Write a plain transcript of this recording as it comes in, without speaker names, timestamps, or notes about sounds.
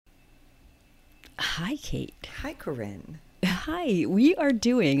Hi, Kate. Hi, Corinne. Hi. We are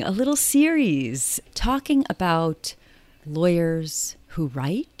doing a little series talking about lawyers who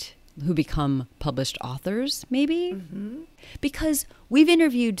write, who become published authors, maybe? Because we've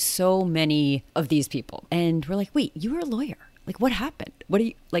interviewed so many of these people, and we're like, wait, you were a lawyer. Like, what happened?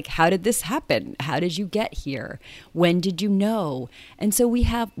 How did this happen? How did you get here? When did you know? And so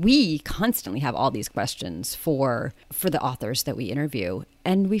we constantly have all these questions for the authors that we interview.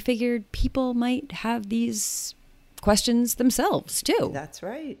 And we figured people might have these questions themselves too. That's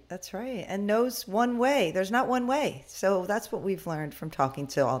right. That's right. And knows one way. There's not one way. So that's what we've learned from talking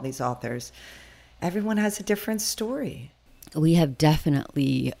to all these authors. Everyone has a different story. We have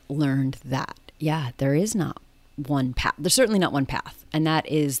definitely learned that. Yeah, there is not one path. There's certainly not one path. And that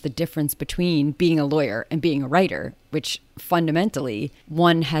is the difference between being a lawyer and being a writer, which fundamentally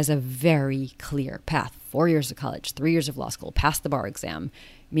one has a very clear path. 4 years of college, 3 years of law school, pass the bar exam.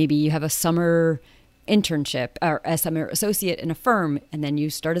 Maybe you have a summer internship or a summer associate in a firm, and then you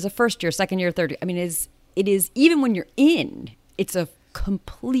start as a first year, second year, third year. I mean, it is even when you're in, it's a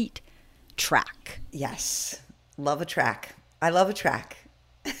complete track. Yes. Love a track. I love a track.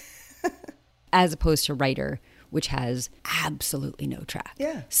 As opposed to writer, which has absolutely no track.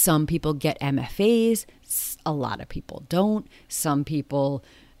 Yeah. Some people get MFAs. A lot of people don't. Some people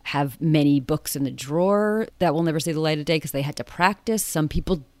have many books in the drawer that will never see the light of day because they had to practice. Some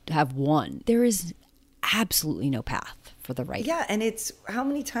people have one. There is absolutely no path for the writer. Yeah, and it's how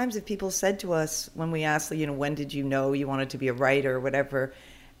many times have people said to us when we asked, when did you know you wanted to be a writer or whatever?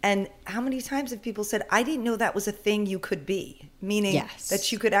 And how many times have people said, I didn't know that was a thing you could be, meaning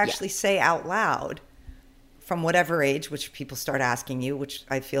that you could actually say out loud from whatever age, which people start asking you, which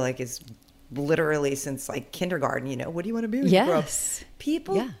I feel like is literally since like kindergarten, what do you want to be when you grow up?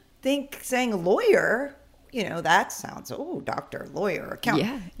 People think saying lawyer, that sounds, doctor, lawyer,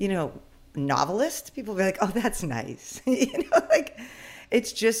 accountant, novelist. People be like, oh, that's nice.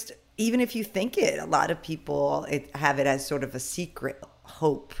 It's just, even if you think it, a lot of people have it as sort of a secret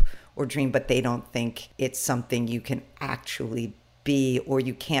hope or dream, but they don't think it's something you can actually be, or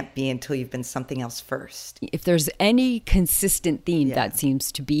you can't be until you've been something else first. If there's any consistent theme, that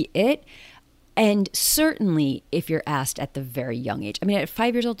seems to be it. And certainly if you're asked at the very young age, I mean, at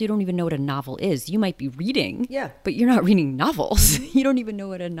 5 years old, you don't even know what a novel is. You might be reading, but you're not reading novels. You don't even know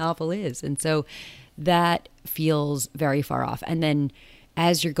what a novel is. And so that feels very far off. And then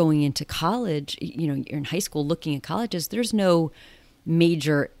as you're going into college, you're in high school looking at colleges, there's no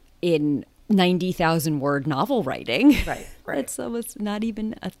major in 90,000 word novel writing. Right. It's almost not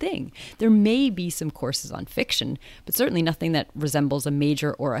even a thing. There may be some courses on fiction, but certainly nothing that resembles a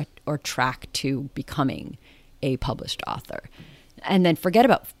major or track to becoming a published author. And then forget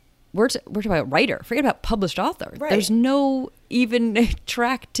about, we're talking about writer, forget about published author. Right. There's no even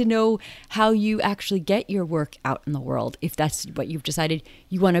track to know how you actually get your work out in the world if that's what you've decided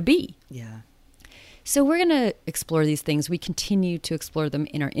you want to be. Yeah. So we're going to explore these things. We continue to explore them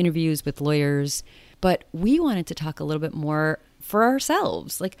in our interviews with lawyers, but we wanted to talk a little bit more for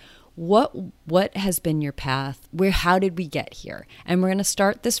ourselves. Like, what has been your path? How did we get here? And we're going to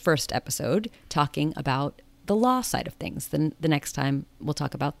start this first episode talking about the law side of things. Then the next time we'll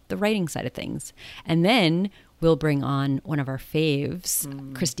talk about the writing side of things. And then we'll bring on one of our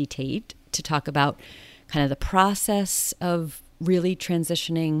faves, Christy Tate, to talk about kind of the process of really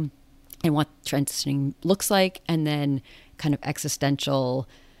transitioning and what transitioning looks like, and then kind of existential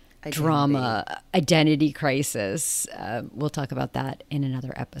drama, identity crisis. We'll talk about that in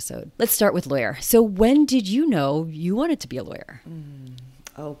another episode. Let's start with lawyer. So when did you know you wanted to be a lawyer?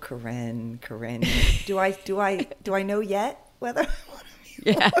 Oh, Corinne. Do I know yet whether I want to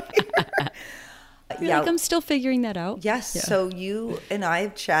be a lawyer? Like, I'm still figuring that out. Yes. Yeah. So you and I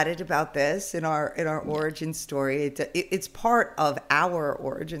have chatted about this in our origin story. It's part of our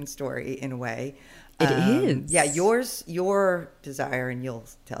origin story in a way. It is. Yeah. Your desire, and you'll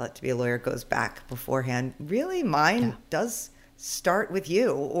tell it, to be a lawyer goes back beforehand. Really, mine does start with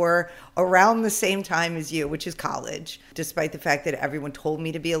you, or around the same time as you, which is college. Despite the fact that everyone told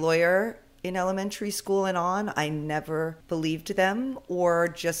me to be a lawyer in elementary school and on, I never believed them, or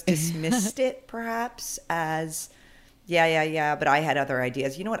just dismissed it perhaps as, but I had other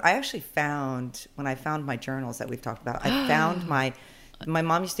ideas. You know what? I actually found, when I found my journals that we've talked about, I found my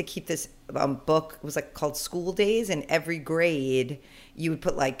mom used to keep this book. It was called School Days, and every grade you would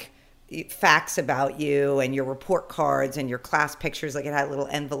put facts about you and your report cards and your class pictures. It had a little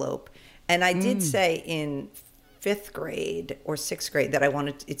envelope. And I did say in 5th grade or 6th grade that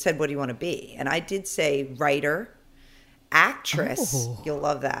it said, what do you want to be? And I did say writer, actress. You'll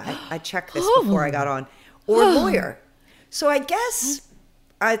love that. I checked this before I got on, or lawyer. So I guess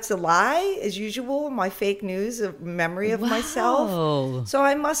It's a lie, as usual, my fake news, a memory of myself. So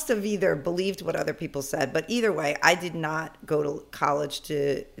I must have either believed what other people said, but either way, I did not go to college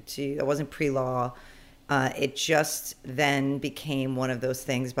I wasn't pre-law. It just then became one of those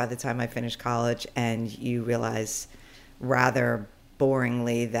things by the time I finished college, and you realize rather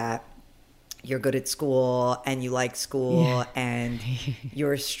boringly that you're good at school and you like school and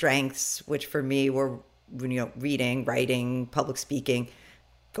your strengths, which for me were, reading, writing, public speaking,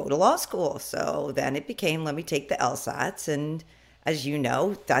 go to law school. So then it became, let me take the LSATs. And as you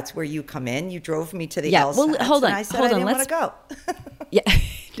know, that's where you come in. You drove me to the LSATs. Well, hold on. And I said I didn't want to go.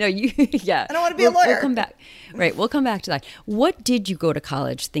 No, I don't want to be a lawyer. We'll come back. Right. We'll come back to that. What did you go to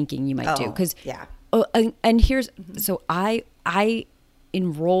college thinking you might do? Because and here's, so I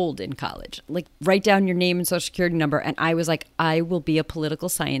enrolled in college, like write down your name and social security number. And I was like, I will be a political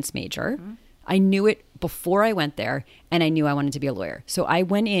science major. I knew it before I went there, and I knew I wanted to be a lawyer. So I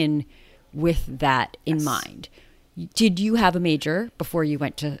went in with that in mind. Did you have a major before you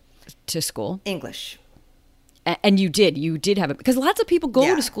went to school? English. And you did have it, because lots of people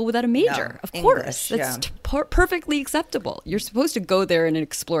go to school without a major. Of course, that's perfectly acceptable. You're supposed to go there and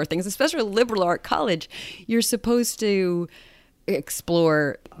explore things, especially a liberal art college. You're supposed to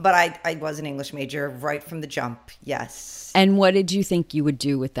explore. But I was an English major right from the jump. Yes. And what did you think you would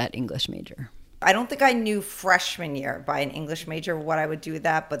do with that English major? I don't think I knew freshman year by an English major what I would do with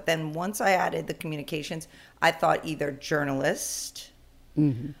that. But then once I added the communications, I thought either journalist.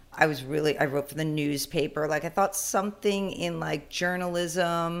 I wrote for the newspaper. Like I thought something in like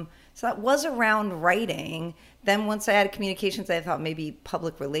journalism. So that was around writing. Then once I added communications, I thought maybe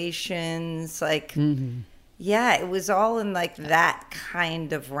public relations. Like, it was all in like that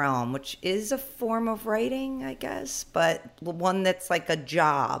kind of realm, which is a form of writing, I guess, but one that's like a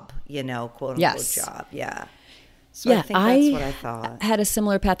job, quote unquote job. Yeah. So I think that's what I thought. Had a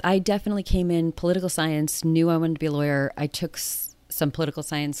similar path. I definitely came in political science, knew I wanted to be a lawyer. I took some political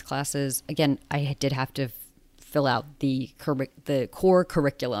science classes. Again, I did have to fill out the core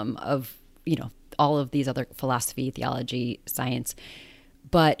curriculum of, all of these other philosophy, theology, science.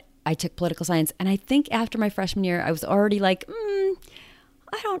 But I took political science. And I think after my freshman year, I was already like,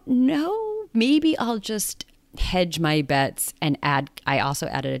 I don't know. Maybe I'll just hedge my bets and I also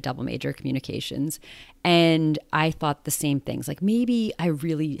added a double major, communications. And I thought the same things, like maybe I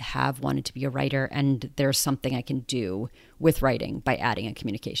really have wanted to be a writer and there's something I can do with writing by adding a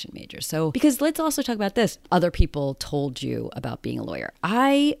communication major. So, because let's also talk about this. Other people told you about being a lawyer.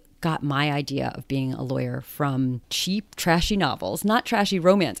 I got my idea of being a lawyer from cheap, trashy novels, not trashy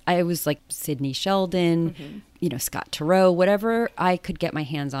romance. I was like Sidney Sheldon, Scott Turow, whatever I could get my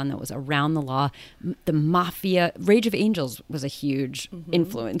hands on that was around the law. The Mafia, Rage of Angels was a huge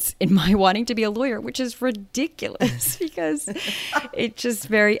influence in my wanting to be a lawyer, which is ridiculous because it's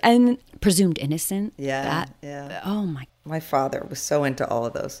just and Presumed Innocent. Oh my father was so into all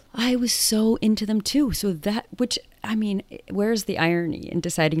of those. I was so into them too. So where's the irony in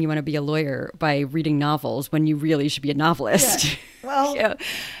deciding you want to be a lawyer by reading novels when you really should be a novelist? Yeah. Well,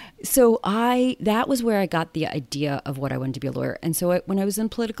 So that was where I got the idea of what I wanted to be a lawyer. And so when I was in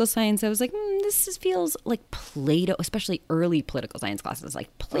political science, I was like, this feels like Plato, especially early political science classes,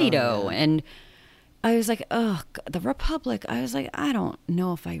 like Plato. And I was like, the Republic. I was like, I don't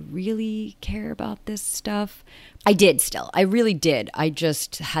know if I really care about this stuff. I did still. I really did. I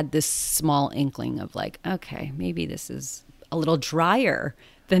just had this small inkling of like, okay, maybe this is a little drier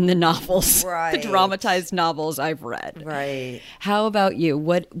than the novels, the dramatized novels I've read. Right. How about you?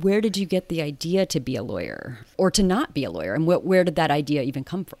 Where did you get the idea to be a lawyer or to not be a lawyer? And where did that idea even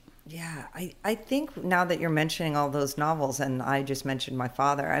come from? Yeah, I think now that you're mentioning all those novels, and I just mentioned my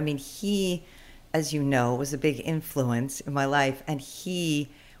father, I mean, he, as you know, was a big influence in my life. And he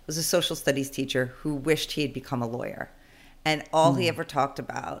was a social studies teacher who wished he had become a lawyer. And all he ever talked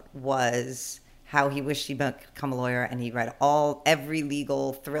about was how he wished he'd become a lawyer, and he read every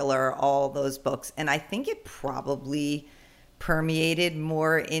legal thriller, all those books. And I think it probably permeated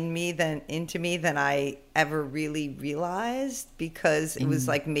more into me than I ever really realized, because it was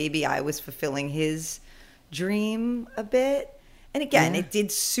like maybe I was fulfilling his dream a bit. And again, it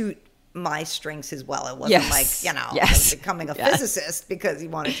did suit my strengths as well. It wasn't I was becoming a physicist because he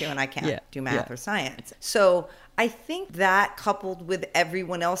wanted to, and I can't do math or science. So I think that, coupled with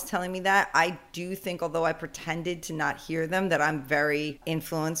everyone else telling me that, I do think, although I pretended to not hear them, that I'm very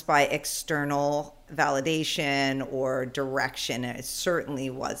influenced by external validation or direction. And it certainly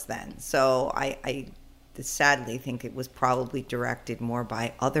was then. So I sadly think it was probably directed more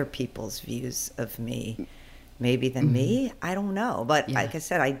by other people's views of me, maybe than me. I don't know. But like I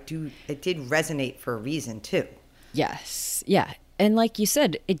said, it did resonate for a reason too. Yes. Yeah. And like you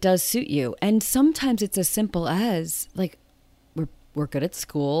said, it does suit you. And sometimes it's as simple as like, we're good at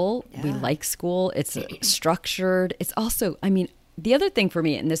school. Yeah. We like school. It's structured. It's also, I mean, the other thing for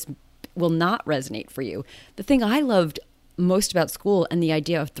me, and this will not resonate for you, the thing I loved most about school and the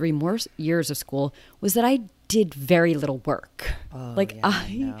idea of 3 more years of school was that I did very little work. Oh, like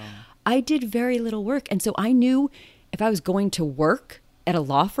yeah, I did very little work. And so I knew if I was going to work at a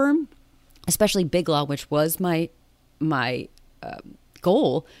law firm, especially big law, which was my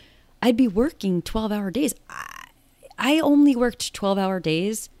goal, I'd be working 12-hour days. I only worked 12-hour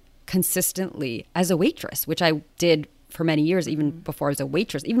days consistently as a waitress, which I did for many years, even before I was a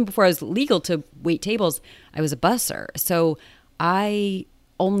waitress. Even before I was legal to wait tables, I was a busser. So I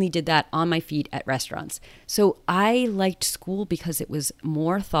only did that on my feet at restaurants. So I liked school because it was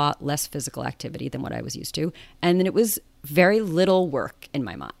more thought, less physical activity than what I was used to. And then it was very little work in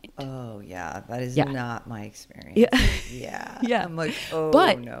my mind. Oh, yeah. That is Yeah. not my experience. Yeah. Yeah. Yeah. I'm like, oh,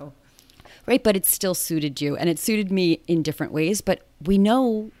 But- no. Right, but it still suited you, and it suited me in different ways. But we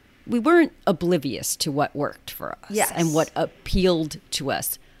know we weren't oblivious to what worked for us Yes. and what appealed to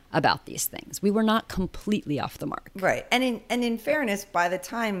us about these things. We were not completely off the mark. Right. And in fairness, by the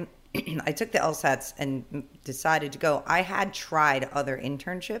time I took the LSATs and decided to go, I had tried other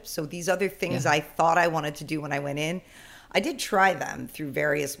internships. So these other things I thought I wanted to do when I went in, I did try them through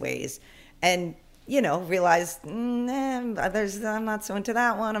various ways. And realized I'm not so into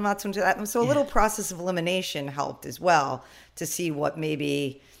that one. I'm not so into that one. So a little process of elimination helped as well to see what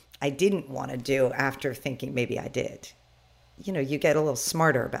maybe I didn't want to do after thinking maybe I did. You get a little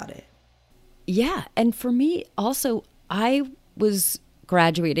smarter about it. Yeah. And for me, also, I was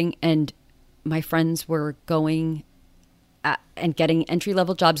graduating and my friends were going and getting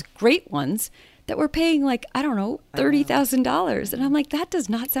entry-level jobs, great ones, that were paying like, I don't know, $30,000. And I'm like, that does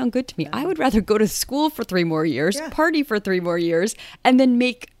not sound good to me. I would rather go to school for 3 more years, party for 3 more years, and then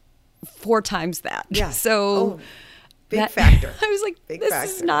make 4 times that. Yeah. So big factor. I was like,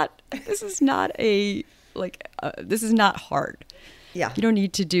 this is not hard. Yeah. You don't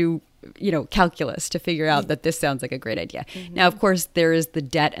need to do, calculus to figure out that this sounds like a great idea. Mm-hmm. Now, of course, there is the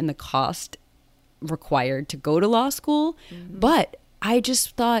debt and the cost required to go to law school. Mm-hmm. But I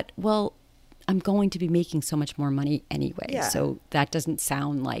just thought, well, I'm going to be making so much more money anyway. Yeah. So that doesn't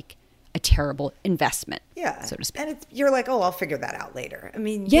sound like a terrible investment, so to speak. And you're like, I'll figure that out later. I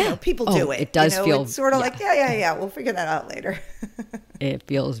mean, people Oh, do it. It does feel it's sort of like, we'll figure that out later. It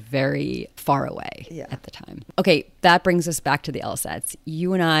feels very far away at the time. Okay, that brings us back to the LSATs.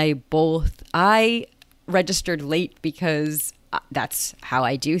 You and I registered late because that's how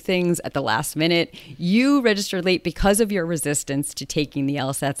I do things at the last minute. You registered late because of your resistance to taking the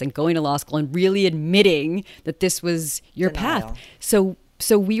LSATs and going to law school and really admitting that this was your path.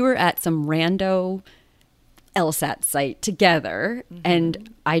 So we were at some rando LSAT site together,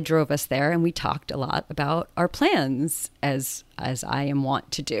 and I drove us there, and we talked a lot about our plans, as I am wont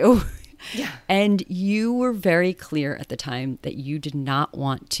to do. Yeah. And you were very clear at the time that you did not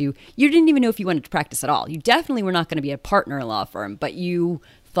want to, you didn't even know if you wanted to practice at all. You definitely were not going to be a partner in a law firm, but you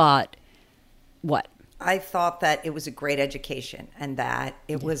thought, what? I thought that it was a great education and that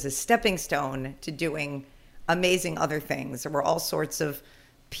it was a stepping stone to doing amazing other things. There were all sorts of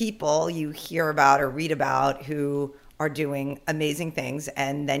people you hear about or read about who are doing amazing things,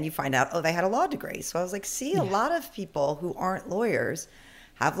 and then you find out, they had a law degree. So I was like, a lot of people who aren't lawyers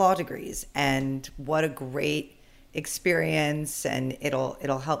have law degrees, and what a great experience, and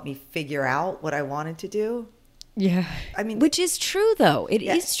it'll help me figure out what I wanted to do. Yeah. I mean, which is true though. It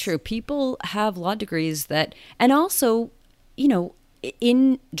is true. People have law degrees and also,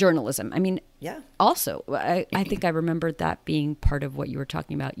 in journalism. I mean, also, I think I remembered that being part of what you were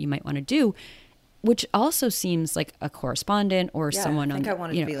talking about you might want to do, which also seems like a correspondent or someone I think I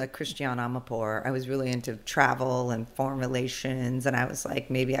wanted to be like Christiane Amanpour. I was really into travel and foreign relations, and I was like,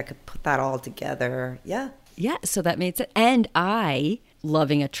 maybe I could put that all together. Yeah. Yeah, so that made sense. And I,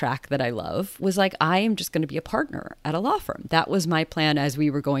 loving a track that I love, was like, I am just going to be a partner at a law firm. That was my plan as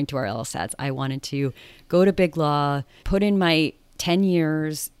we were going to our LSATs. I wanted to go to big law, put in my 10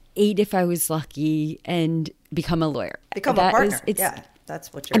 years, 8 if I was lucky, and become a lawyer. Become a partner.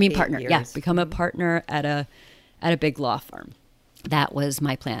 That's what you're partner. Years. Yeah, become a partner at a big law firm. That was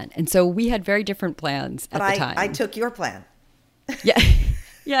my plan. And so we had very different plans at the time. I took your plan. Yeah.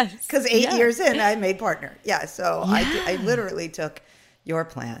 Yes. Because 8 years in, I made partner. Yeah. So I literally took your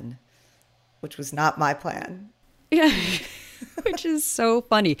plan, which was not my plan. Yeah. Which is so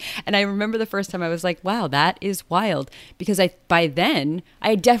funny. And I remember the first time I was like, wow, that is wild. Because by then,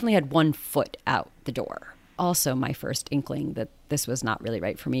 I definitely had one foot out the door. Also, my first inkling that this was not really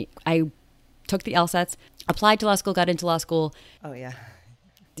right for me. I took the LSATs, applied to law school, got into law school. Oh, yeah.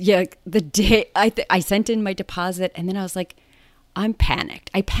 Yeah, the day I sent in my deposit, and then I was like, I'm panicked.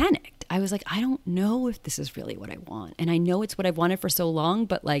 I panicked. I was like, I don't know if this is really what I want. And I know it's what I've wanted for so long,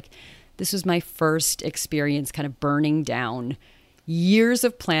 but like, this was my first experience kind of burning down years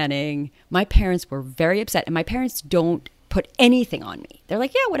of planning. My parents were very upset, and my parents don't put anything on me. They're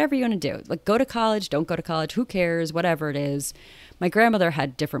like, yeah, whatever you want to do. Like, go to college, don't go to college, who cares, whatever it is. My grandmother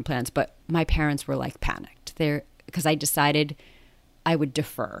had different plans, but my parents were like panicked. Because I decided I would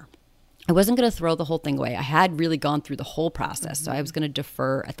defer. I wasn't going to throw the whole thing away. I had really gone through the whole process. So I was going to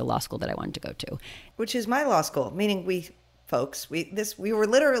defer at the law school that I wanted to go to. Which is my law school, meaning we were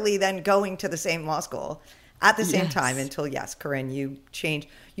literally then going to the same law school at the same time until, yes, Corinne, you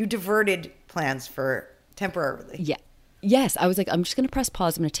diverted plans for temporarily. Yeah. Yes. I was like, I'm just going to press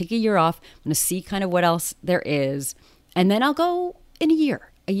pause. I'm going to take a year off. I'm going to see kind of what else there is. And then I'll go in a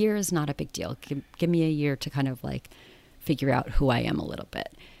year. A year is not a big deal. Give me a year to kind of like figure out who I am a little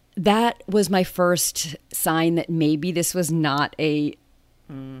bit. That was my first sign that maybe this was not a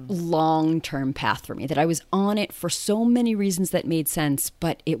long-term path for me, that I was on it for so many reasons that made sense,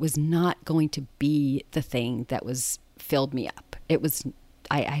 but it was not going to be the thing that was filled me up. It was,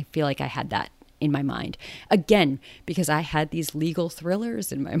 I feel like I had that in my mind. Again, because I had these legal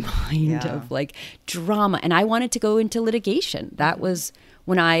thrillers in my mind of like drama, and I wanted to go into litigation. That was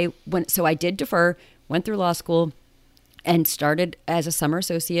when I went, so I did defer, went through law school, and started as a summer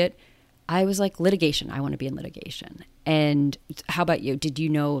associate. I was like, litigation. I want to be in litigation. And how about you? Did you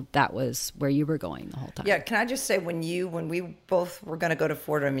know that was where you were going the whole time? Yeah. Can I just say, when we both were going to go to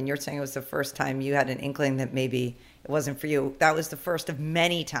Fordham, and you're saying it was the first time you had an inkling that maybe it wasn't for you, that was the first of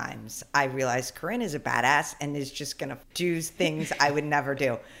many times I realized Corinne is a badass and is just going to do things I would never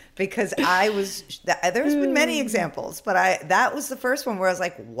do. Because there's been many examples, but that was the first one where I was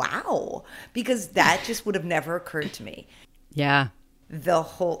like, wow, because that just would have never occurred to me. Yeah. The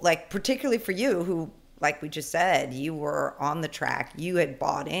whole, like, particularly for you, who, like we just said, you were on the track, you had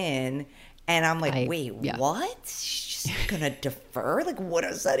bought in, and I'm like, what? She's just going to defer? Like, what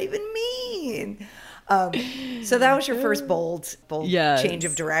does that even mean? So that was your first bold change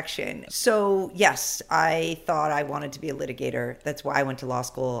of direction. So yes, I thought I wanted to be a litigator. That's why I went to law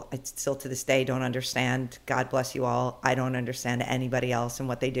school. I still to this day don't understand. God bless you all. I don't understand anybody else and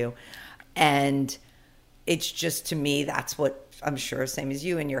what they do. And it's just, to me, that's what, I'm sure, same as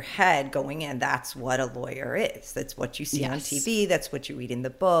you in your head going in, that's what a lawyer is. That's what you see on TV. That's what you read in the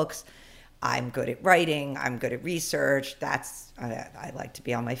books. I'm good at writing. I'm good at research. I like to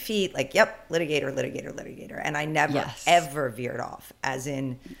be on my feet. Like, yep, litigator. And I never, ever veered off. As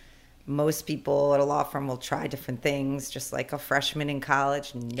in, most people at a law firm will try different things, just like a freshman in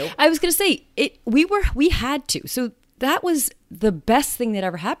college. Nope. I was going to say, we had to. So that was the best thing that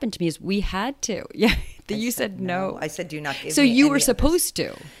ever happened to me, is we had to. Yeah. You said no. I said, do not give me So you were others. supposed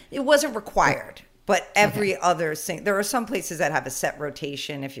to. It wasn't required. But every other thing, there are some places that have a set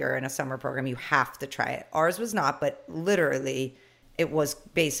rotation. If you're in a summer program, you have to try it. Ours was not, but literally it was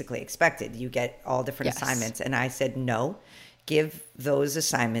basically expected. You get all different assignments. And I said, no, give those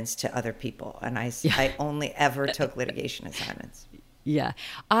assignments to other people. And I only ever took litigation assignments. Yeah.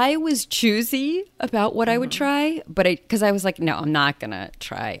 I was choosy about what I would try, but because I was like, no, I'm not going to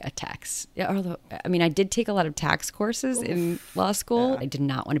try a tax. Although, I mean, I did take a lot of tax courses in law school. I did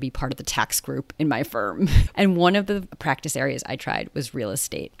not want to be part of the tax group in my firm. And one of the practice areas I tried was real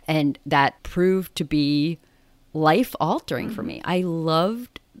estate. And that proved to be life altering for me. I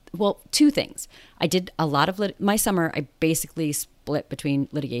loved, two things. I did a lot of, my summer, I basically split between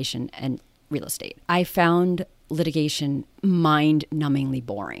litigation and real estate. I found litigation mind-numbingly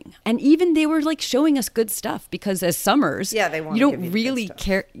boring. And even they were like showing us good stuff, because as summers, they want you don't really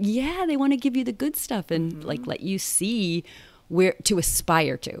care. Yeah, they want to give you the good stuff and like let you see where to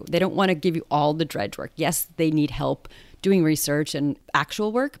aspire to. They don't want to give you all the dredge work. Yes, they need help doing research and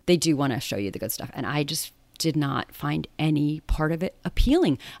actual work. They do want to show you the good stuff. And I just did not find any part of it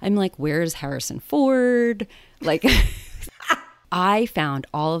appealing. I'm like, where's Harrison Ford? Like, I found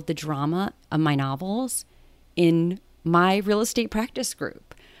all of the drama of my novels in my real estate practice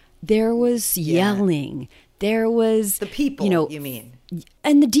group. There was yelling. There was the people, you mean,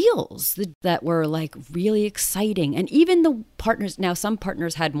 and the deals that were like really exciting. And even the partners, now some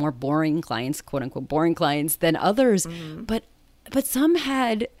partners had more boring clients, quote unquote boring clients, than others, but some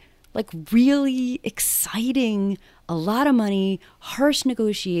had like really exciting, a lot of money, harsh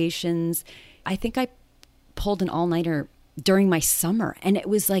negotiations. I think I pulled an all-nighter during my summer, and it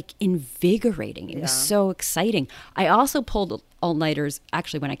was like invigorating. It was so exciting. I also pulled all-nighters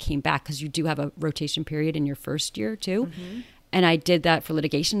actually when I came back, because you do have a rotation period in your first year too. And I did that for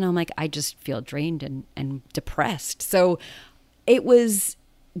litigation. And I'm like, I just feel drained and depressed. So it was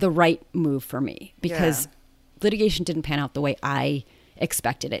the right move for me because litigation didn't pan out the way I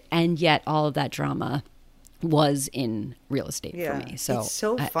expected it. And yet all of that drama was in real estate for me. So it's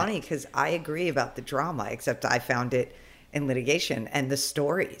so funny because I agree about the drama, except I found it in litigation and the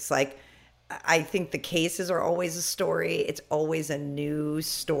stories. Like, I think the cases are always a story. It's always a new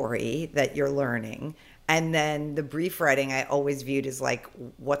story that you're learning. And then the brief writing I always viewed as like,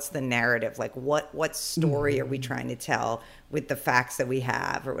 what's the narrative? Like, what story are we trying to tell with the facts that we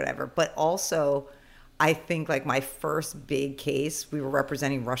have or whatever? But also, I think like my first big case, we were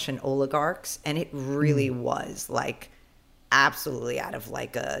representing Russian oligarchs, and it really was like absolutely out of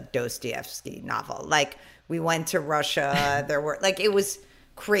like a Dostoevsky novel. Like, we went to Russia, there were like, it was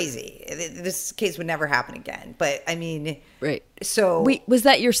crazy. This case would never happen again. But I mean, right. So wait, was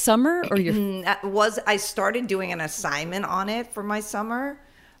that your summer or your? I started doing an assignment on it for my summer.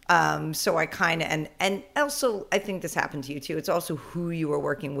 So I kind of, and also I think this happened to you too. It's also who you were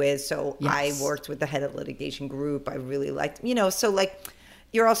working with. So I worked with the head of litigation group. I really liked, so like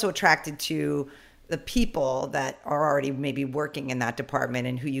you're also attracted to the people that are already maybe working in that department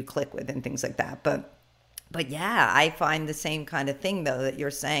and who you click with and things like that. But yeah, I find the same kind of thing though that you're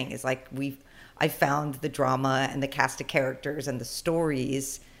saying is like I found the drama and the cast of characters and the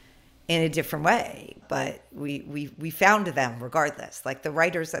stories in a different way, but we found them regardless. Like the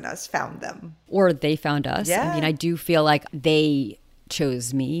writers in us found them, or they found us. Yeah. I mean, I do feel like they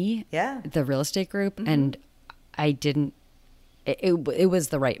chose me. Yeah. The real estate group, and I didn't. It was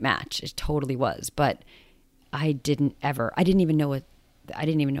the right match. It totally was, but I didn't even know what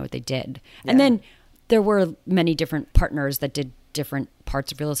they did, and then. There were many different partners that did different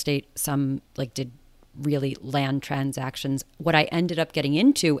parts of real estate. Some like did really land transactions. What I ended up getting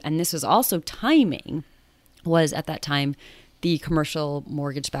into, and this was also timing, was at that time the commercial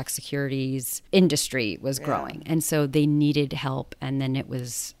mortgage-backed securities industry was growing. And so they needed help. And then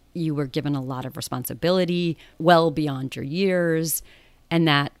you were given a lot of responsibility well beyond your years. And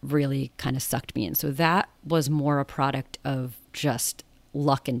that really kind of sucked me in. So that was more a product of just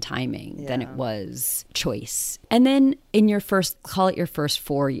luck and timing than it was choice. And then in your first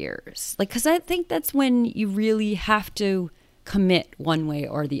 4 years, like, because I think that's when you really have to commit one way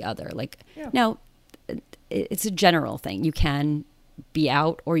or the other. Like now it's a general thing. You can be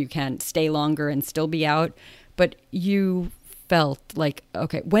out or you can stay longer and still be out, but you felt like,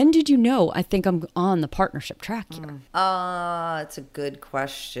 okay, when did you know I think I'm on the partnership track here? It's a good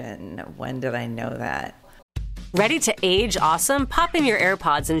question. When did I know that? Ready to age awesome? Pop in your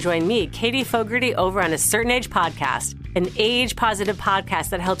AirPods and join me, Katie Fogarty, over on A Certain Age Podcast, an age-positive podcast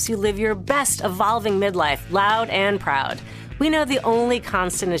that helps you live your best evolving midlife loud and proud. We know the only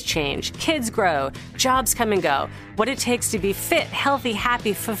constant is change. Kids grow, jobs come and go. What it takes to be fit, healthy,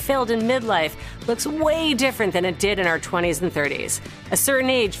 happy, fulfilled in midlife looks way different than it did in our 20s and 30s. A Certain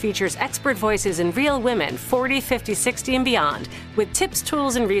Age features expert voices and real women, 40, 50, 60, and beyond, with tips,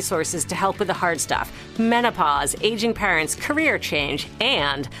 tools, and resources to help with the hard stuff, menopause, aging parents, career change,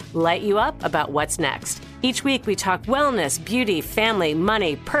 and light you up about what's next. Each week, we talk wellness, beauty, family,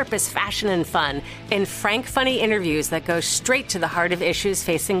 money, purpose, fashion, and fun in frank, funny interviews that go straight to the heart of issues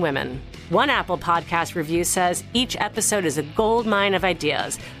facing women. One Apple Podcast review says, each episode is a gold mine of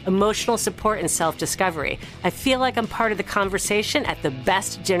ideas, emotional support, and self-discovery. I feel like I'm part of the conversation at the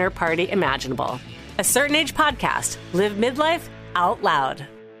best dinner party imaginable. A Certain Age Podcast. Live midlife out loud.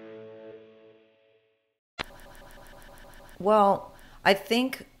 Well, I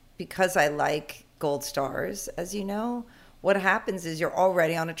think because I like gold stars, as you know, what happens is you're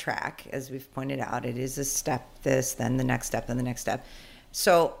already on a track, as we've pointed out. It is a step, this, then the next step, then the next step.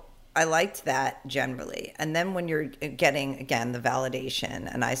 So I liked that generally. And then when you're getting, again, the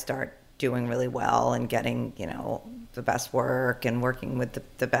validation, and I start doing really well and getting, the best work and working with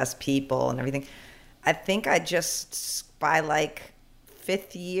the best people and everything, I think I just, by like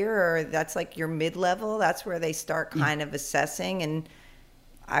fifth year, that's like your mid-level, that's where they start kind of assessing. And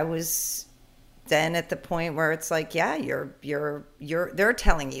I was then at the point where it's like, yeah, they're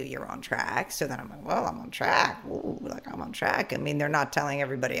telling you you're on track. So then I'm like, well, I'm on track. Ooh, like I'm on track. I mean, they're not telling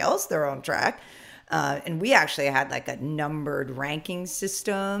everybody else they're on track. And we actually had like a numbered ranking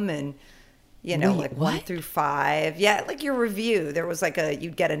system, and like 1 through 5. Yeah, like your review. There was like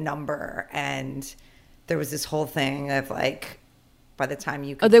you'd get a number, and there was this whole thing of like, by the time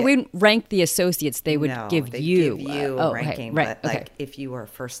you could they wouldn't rank the associates, they would give you a ranking. Right, but like if you were a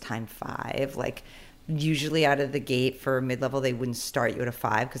first time 5, like usually out of the gate for mid-level, they wouldn't start you at a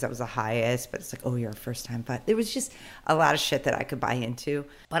 5 because that was the highest, but it's like, oh, you're a first time 5. There was just a lot of shit that I could buy into.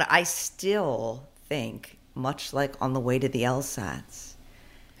 But I still think much like on the way to the LSATs,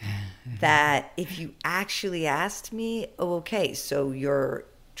 that if you actually asked me, oh, okay, so you're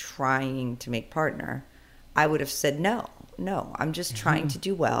trying to make partner, I would have said no, I'm just trying to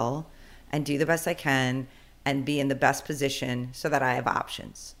do well and do the best I can and be in the best position so that I have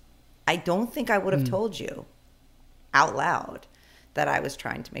options. I don't think I would have told you out loud that I was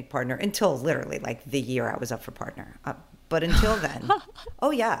trying to make partner until literally like the year I was up for partner. But until then,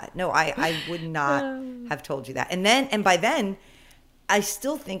 oh yeah, no, I would not have told you that. And by then, I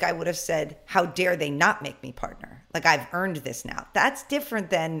still think I would have said, how dare they not make me partner? Like, I've earned this now. That's different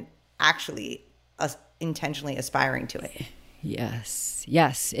than actually intentionally aspiring to it. Yes,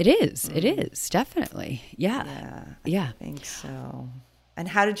 it is. It is, definitely. Yeah. I think so. And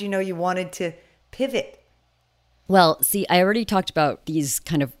how did you know you wanted to pivot? Well, see, I already talked about these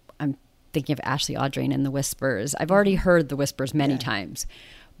kind of, I'm thinking of Ashley Audrain and the Whispers. I've already heard the Whispers many times.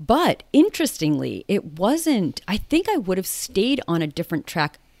 But interestingly, it wasn't, I think I would have stayed on a different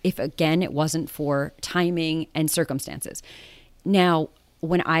track if, again, it wasn't for timing and circumstances. Now,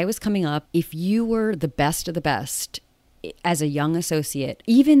 when I was coming up, if you were the best of the best as a young associate,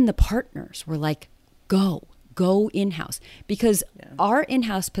 even the partners were like, go in-house. Because our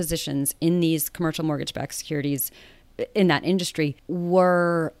in-house positions in these commercial mortgage-backed securities in that industry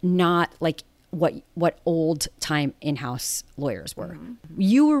were not like what old time in-house lawyers were.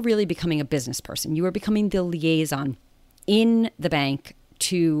 You were really becoming a business person. You were becoming the liaison in the bank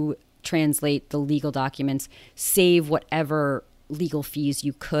to translate the legal documents, save whatever legal fees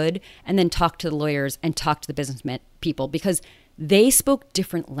you could, and then talk to the lawyers and talk to the business people, because they spoke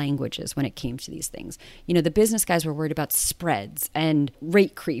different languages when it came to these things. You know, the business guys were worried about spreads and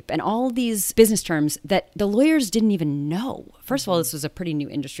rate creep and all these business terms that the lawyers didn't even know. First of all, this was a pretty new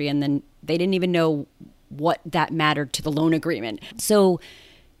industry, and then they didn't even know what that mattered to the loan agreement. So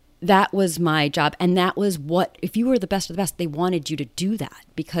that was my job. And that was what, if you were the best of the best, they wanted you to do that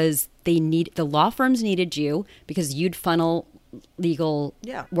because the law firms needed you because you'd funnel legal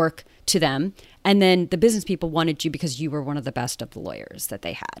work to them. And then the business people wanted you because you were one of the best of the lawyers that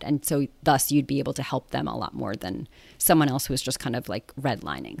they had. And so thus you'd be able to help them a lot more than someone else who was just kind of like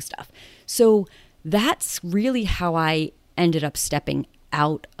redlining stuff. So that's really how I ended up stepping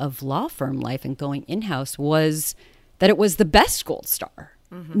out of law firm life and going in-house, was that it was the best gold star.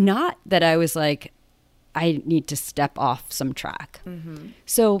 Not that I was like, I need to step off some track.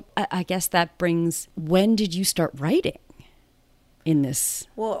 So I guess that brings, when did you start writing in this?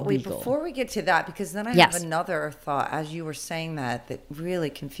 Well, wait, before we get to that, because then I have another thought as you were saying that really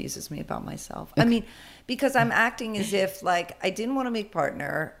confuses me about myself. Okay. I mean, because I'm acting as if like I didn't want to make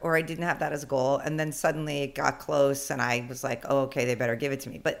partner, or I didn't have that as a goal, and then suddenly it got close and I was like, oh, okay, they better give it to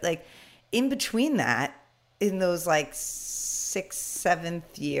me. But like in between that, in those like 6th, 7th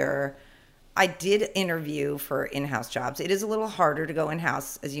year, I did interview for in-house jobs. It is a little harder to go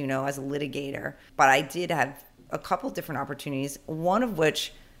in-house, as you know, as a litigator, but I did have a couple different opportunities, one of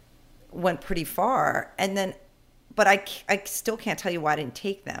which went pretty far. And then, but I still can't tell you why I didn't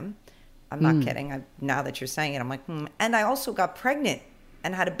take them. I'm not kidding. Now that you're saying it, I'm like, And I also got pregnant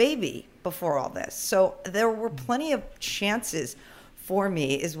and had a baby before all this. So there were plenty of chances for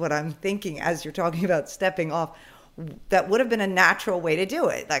me, is what I'm thinking as you're talking about stepping off. That would have been a natural way to do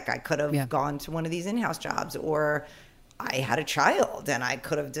it. Like I could have gone to one of these in-house jobs, or I had a child and I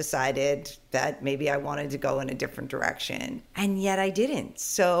could have decided that maybe I wanted to go in a different direction, and yet I didn't.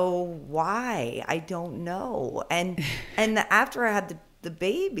 So why? I don't know. And after I had the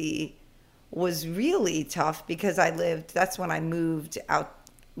baby was really tough, because that's when I moved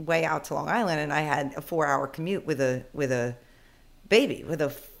way out to Long Island, and I had a 4-hour commute with a baby, with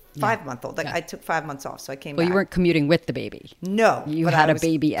a 5-month-old. Like I took 5 months off, so I came back. Well, you weren't commuting with the baby. No. You had a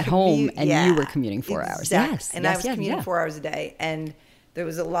baby at home, and you were commuting 4 hours. Yes. And I was commuting 4 hours a day. And there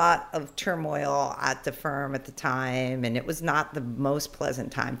was a lot of turmoil at the firm at the time, and it was not the most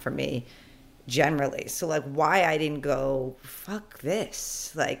pleasant time for me generally. So like why I didn't go, fuck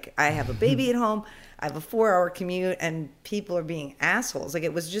this. Like I have a baby at home, I have a 4-hour commute, and people are being assholes. Like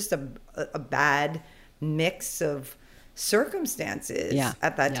it was just a bad mix of circumstances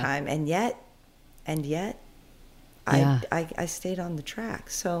at that time, and yet I stayed on the track.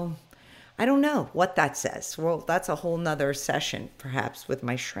 So I don't know what that says. Well, that's a whole nother session perhaps with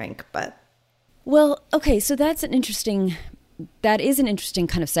my shrink, but okay, so that is an interesting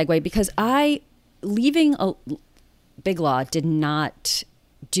kind of segue, because leaving a big law did not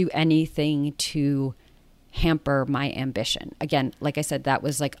do anything to hamper my ambition. Again, like I said, that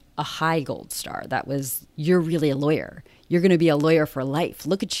was like a high gold star. That was, you're really a lawyer. You're going to be a lawyer for life.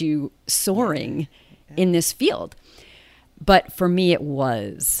 Look at you soaring in this field. But for me, it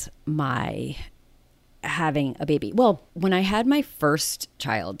was my having a baby? Well, when I had my first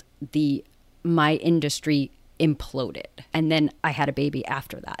child, my industry imploded. And then I had a baby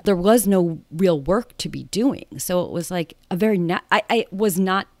after that. There was no real work to be doing. So it was like a very, I was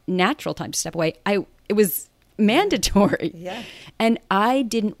not natural time to step away. It was mandatory. Yeah. And I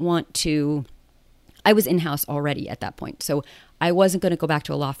didn't want to, I was in-house already at that point. So I wasn't going to go back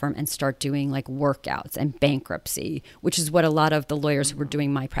to a law firm and start doing like workouts and bankruptcy, which is what a lot of the lawyers who were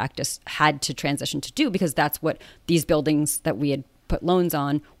doing my practice had to transition to do, because that's what these buildings that we had put loans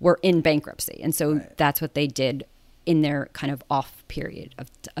on were in bankruptcy. And so that's what they did in their kind of off period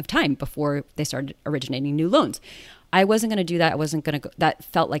of time before they started originating new loans. I wasn't going to do that. I wasn't going to go. That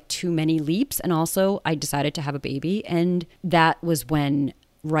felt like too many leaps. And also I decided to have a baby. And that was when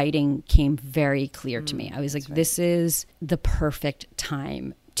writing came very clear to me. I was like, this is the perfect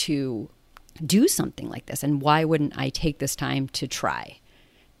time to do something like this. And why wouldn't I take this time to try?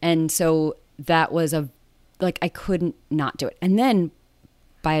 And so that was I couldn't not do it. And then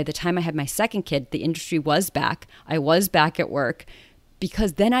by the time I had my second kid, the industry was back. I was back at work,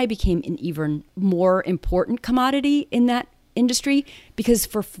 because then I became an even more important commodity in that industry, because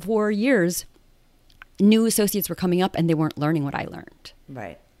for 4 years, new associates were coming up and they weren't learning what I learned.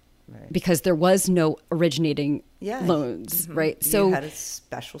 Right. Because there was no originating loans, right? So you had a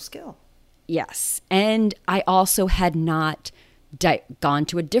special skill. Yes. And I also had not gone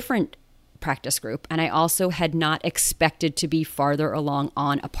to a different practice group. And I also had not expected to be farther along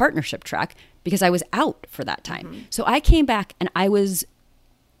on a partnership track, because I was out for that time. So I came back and I was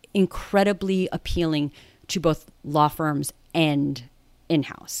incredibly appealing to both law firms and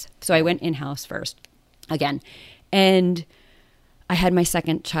in-house. So I went in-house first again. And I had my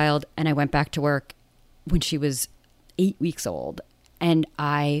second child and I went back to work when she was 8 weeks old. And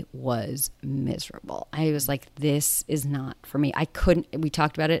I was miserable. I was like, this is not for me. We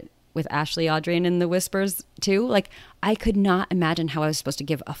talked about it with Ashley Audrain in the Whispers too. Like, I could not imagine how I was supposed to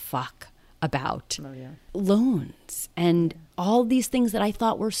give a fuck about loans and all these things that I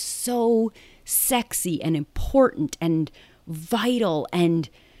thought were so sexy and important and vital and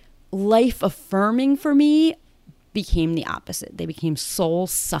life affirming for me became the opposite. They became soul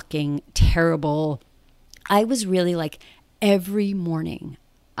sucking, terrible. I was really like, every morning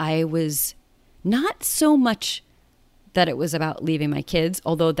I was not so much that it was about leaving my kids,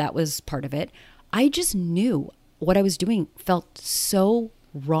 although that was part of it. I just knew what I was doing felt so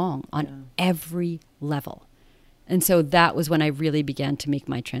wrong on every level. And so that was when I really began to make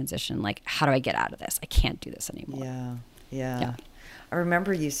my transition. Like, how do I get out of this? I can't do this anymore. Yeah. I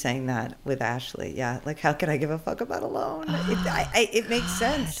remember you saying that with Ashley. Yeah. Like, how can I give a fuck about a loan? It makes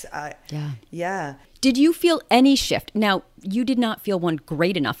sense. Yeah. Did you feel any shift? Now, you did not feel one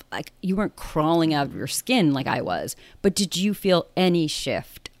great enough. Like, you weren't crawling out of your skin like I was. But did you feel any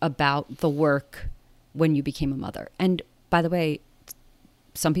shift about the work when you became a mother? And by the way,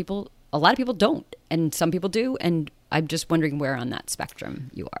 a lot of people don't, and some people do. And I'm just wondering where on that spectrum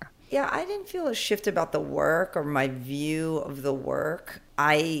you are. Yeah, I didn't feel a shift about the work or my view of the work.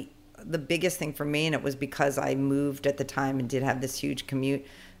 The biggest thing for me, and it was because I moved at the time and did have this huge commute,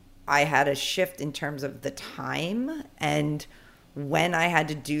 I had a shift in terms of the time and when I had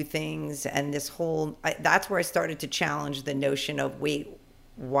to do things, and that's where I started to challenge the notion of, wait,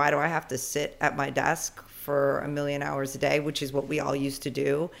 why do I have to sit at my desk for 1 million hours a day, which is what we all used to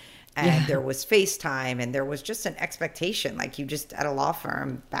do. And there was FaceTime, and there was just an expectation. Like, you just, at a law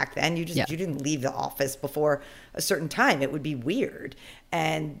firm back then, you didn't leave the office before a certain time. It would be weird.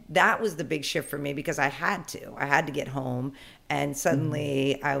 And that was the big shift for me, because I had to get home. And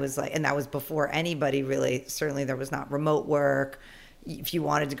suddenly I was like, and that was before anybody really, certainly there was not remote work. If you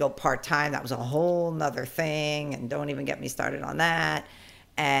wanted to go part-time, that was a whole nother thing. And don't even get me started on that.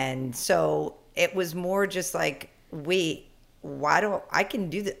 And so it was more just like, wait, I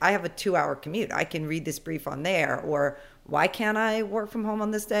can do that? I have a 2-hour commute. I can read this brief on there. Or why can't I work from home on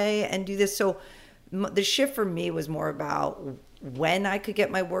this day and do this? So the shift for me was more about when I could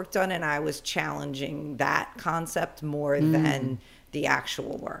get my work done, and I was challenging that concept more than the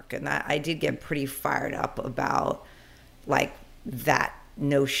actual work. And I did get pretty fired up about like that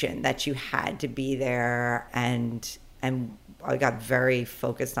notion that you had to be there, and I got very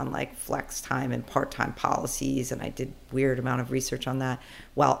focused on like flex time and part-time policies, and I did weird amount of research on that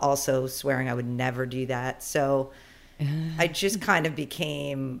while also swearing I would never do that. So I just kind of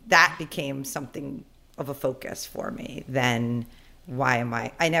became something of a focus for me. Then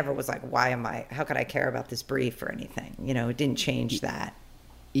I never was like, how could I care about this brief or anything? It didn't change that.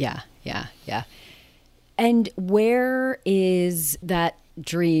 Yeah. And where is that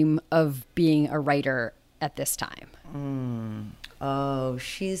dream of being a writer at this time? Oh,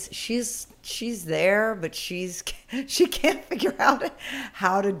 she's there, but she can't figure out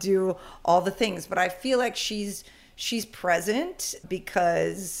how to do all the things. But I feel like she's present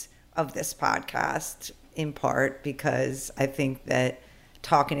because of this podcast, in part because I think that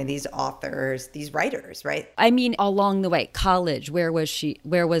talking to these authors, these writers, right? I mean, along the way, college, where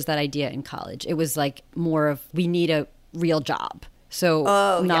was that idea in college? It was like more of, we need a real job. So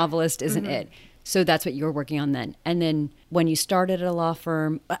novelist isn't it. So that's what you were working on then. And then when you started at a law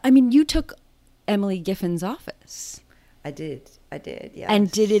firm, I mean, you took Emily Giffen's office. I did, yes. And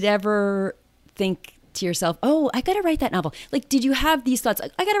did it ever think to yourself, oh, I got to write that novel? Like, did you have these thoughts?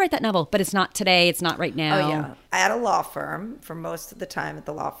 Like, I got to write that novel, but it's not today. It's not right now. Oh, yeah. At a law firm, for most of the time at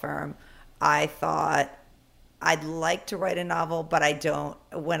the law firm, I thought I'd like to write a novel, but I don't.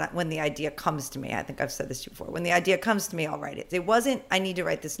 When the idea comes to me, I think I've said this before, when the idea comes to me, I'll write it. It wasn't, I need to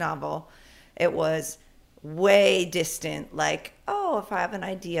write this novel. It was way distant, like, oh, if I have an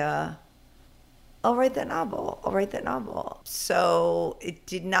idea, I'll write that novel. So it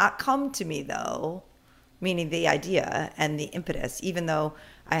did not come to me, though, meaning the idea and the impetus, even though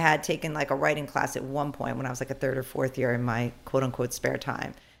I had taken like a writing class at one point when I was like a third or fourth year in my quote unquote spare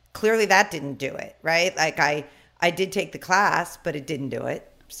time. Clearly that didn't do it, right? Like I did take the class, but it didn't do it.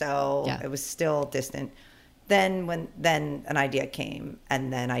 So It was still distant. Then an idea came,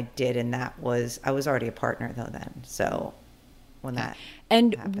 and then I did, and I was already a partner though then. So when that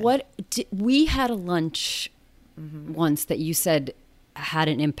happened. We had a lunch once that you said had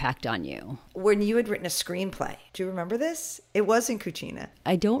an impact on you. When you had written a screenplay. Do you remember this? It was in Cucina.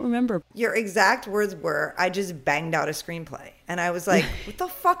 I don't remember. Your exact words were, I just banged out a screenplay. And I was like, what the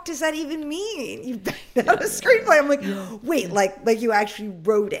fuck does that even mean? You banged out a screenplay. I'm like, wait, like you actually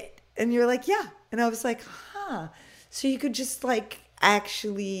wrote it. And you're like, yeah. And I was like, huh. So you could just like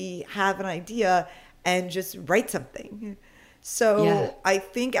actually have an idea and just write something. So I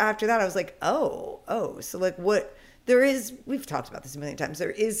think after that I was like, oh. So like what there is, we've talked about this a million times.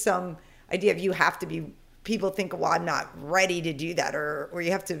 There is some idea of you have to be, people think, well, I'm not ready to do that. Or you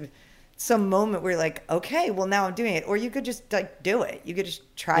have to, some moment where you're like, okay, well now I'm doing it. Or you could just like do it. You could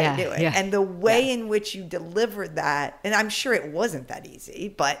just try to do it. Yeah. And the way in which you delivered that, and I'm sure it wasn't that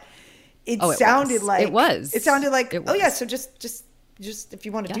easy, but it sounded like, oh yeah, so just if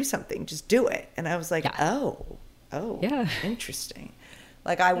you want to do something, just do it. And I was like, oh, interesting.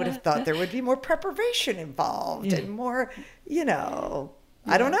 Like I would have thought there would be more preparation involved and more,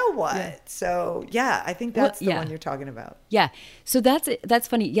 I don't know what. Yeah. So I think that's the one you're talking about. Yeah. So that's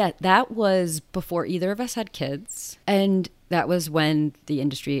funny. Yeah. That was before either of us had kids. And that was when the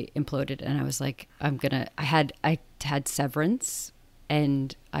industry imploded. And I was like, I had severance,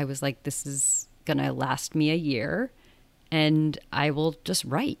 and I was like, this is going to last me a year and I will just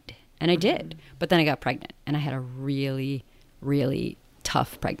write. And I did. But then I got pregnant, and I had a really, really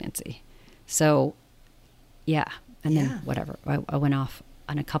tough pregnancy. So and then whatever, I went off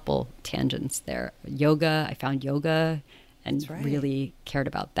on a couple tangents there. Yoga, I found yoga and really cared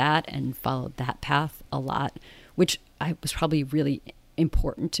about that and followed that path a lot, which I was probably really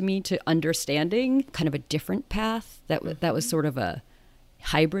important to me to understanding kind of a different path that was sort of a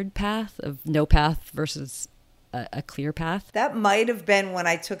hybrid path of no path versus a clear path. That might have been when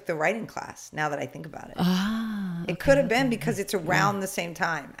I took the writing class, now that I think about it. It could have been because it's around the same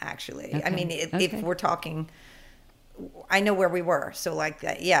time, actually. Okay, I mean, if we're talking, I know where we were. So like,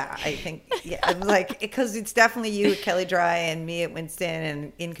 I think, I'm like, because it's definitely you at Kelly Dry and me at Winston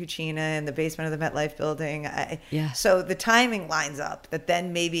and in Cucina in the basement of the MetLife building. So the timing lines up that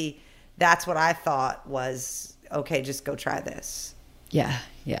then maybe that's what I thought was, okay, just go try this. Yeah.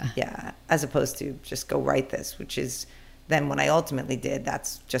 As opposed to just go write this, which is then when I ultimately did,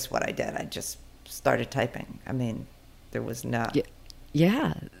 that's just what I did. I just started typing. I mean, there was not.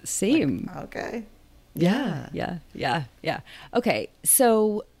 Yeah. Same. Like, okay. Yeah. Okay.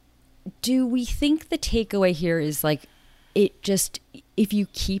 So do we think the takeaway here is like, it just, if you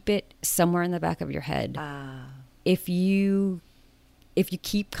keep it somewhere in the back of your head, if you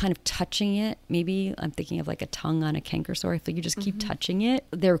keep kind of touching it, maybe I'm thinking of like a tongue on a canker sore. If you just keep touching it,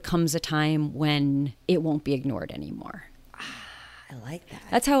 there comes a time when it won't be ignored anymore. I like that.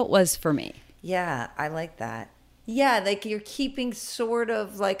 That's how it was for me. Yeah, I like that. Yeah, like you're keeping sort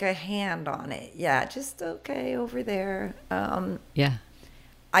of like a hand on it. Yeah, just okay over there.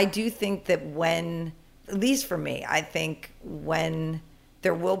 I do think that when, at least for me, I think when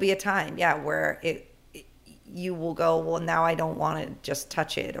there will be a time, where you will go, well, now I don't want to just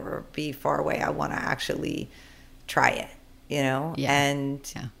touch it or be far away. I want to actually try it,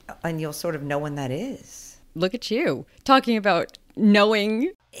 and you'll sort of know when that is. Look at you talking about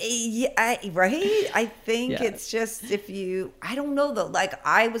knowing. Yeah, right? I think Yeah. it's just I don't know though. Like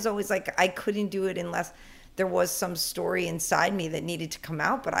I was always like, I couldn't do it unless there was some story inside me that needed to come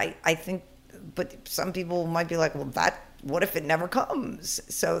out. But I think, but some people might be like, well, what if it never comes?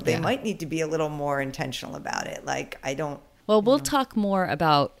 So they might need to be a little more intentional about it. Like Well, we'll talk more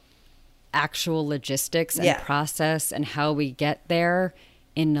about actual logistics and process and how we get there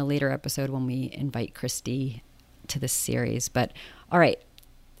in a later episode when we invite Christy to this series. But all right,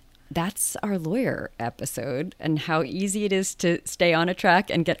 that's our lawyer episode and how easy it is to stay on a track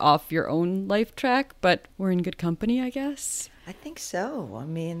and get off your own life track. But we're in good company, I guess. I think so. I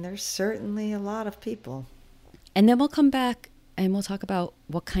mean, there's certainly a lot of people. And then we'll come back and we'll talk about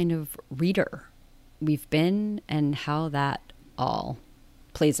what kind of reader we've been and how that all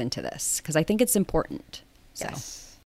plays into this, because I think it's important. So. Yes.